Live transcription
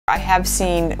I have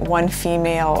seen one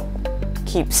female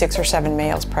keep 6 or 7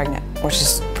 males pregnant, which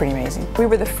is pretty amazing. We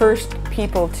were the first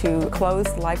people to close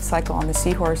the life cycle on the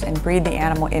seahorse and breed the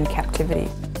animal in captivity.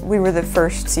 We were the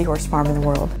first seahorse farm in the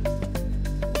world.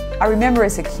 I remember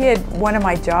as a kid, one of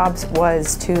my jobs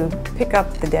was to pick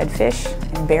up the dead fish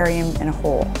and bury them in a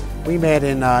hole. We met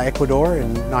in Ecuador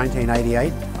in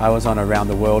 1988. I was on a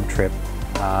round-the-world trip,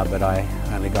 but I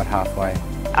only got halfway.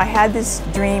 I had this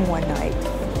dream one night,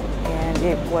 and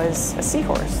it was a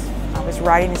seahorse. I was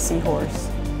riding a seahorse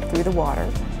through the water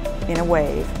in a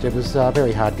wave. It was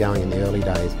very hard going in the early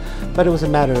days, but it was a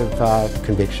matter of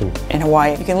conviction. In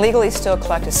Hawaii, you can legally still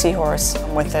collect a seahorse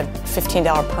with a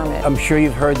 $15 permit. I'm sure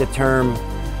you've heard the term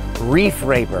reef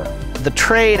raper. The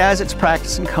trade as it's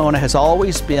practiced in Kona has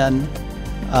always been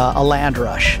a land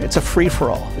rush. It's a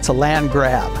free-for-all. It's a land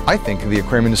grab. I think the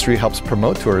aquarium industry helps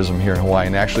promote tourism here in Hawaii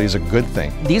and actually is a good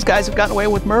thing. These guys have gotten away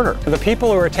with murder. The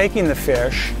people who are taking the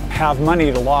fish have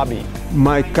money to lobby.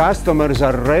 My customers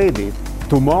are ready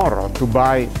tomorrow to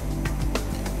buy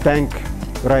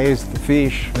tank-raised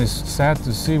fish. It's sad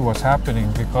to see what's happening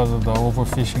because of the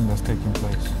overfishing that's taking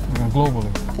place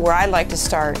globally. Where I'd like to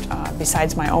start,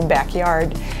 besides my own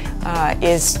backyard,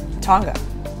 is Tonga.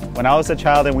 When I was a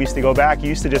child and we used to go back, you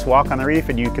used to just walk on the reef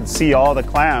and you could see all the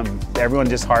clam. Everyone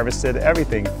just harvested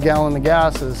everything. A gallon of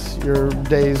gas is your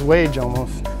day's wage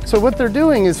almost. So what they're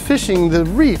doing is fishing the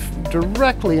reef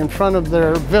directly in front of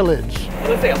their village. It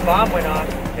looks like a bomb went off.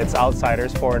 It's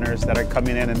outsiders, foreigners that are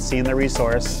coming in and seeing the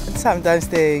resource. Sometimes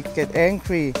they get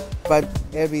angry, but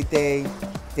every day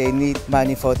they need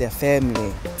money for their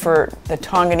family. For the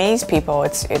Tonganese people,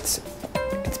 it's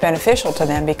beneficial to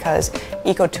them because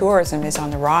ecotourism is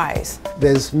on the rise.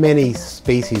 There's many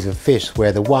species of fish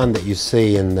where the one that you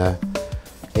see in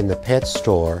the pet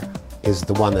store is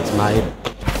the one that's made.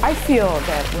 I feel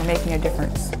that we're making a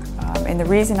difference. And the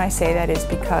reason I say that is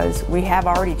because we have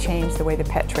already changed the way the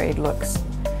pet trade looks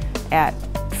at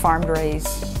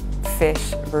farm-raised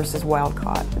fish versus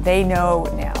wild-caught. They know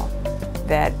now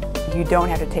that you don't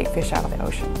have to take fish out of the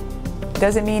ocean.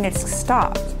 Doesn't mean it's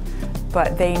stopped,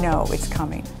 but they know it's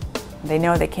coming. They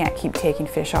know they can't keep taking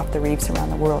fish off the reefs around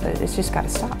the world. It's just got to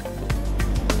stop.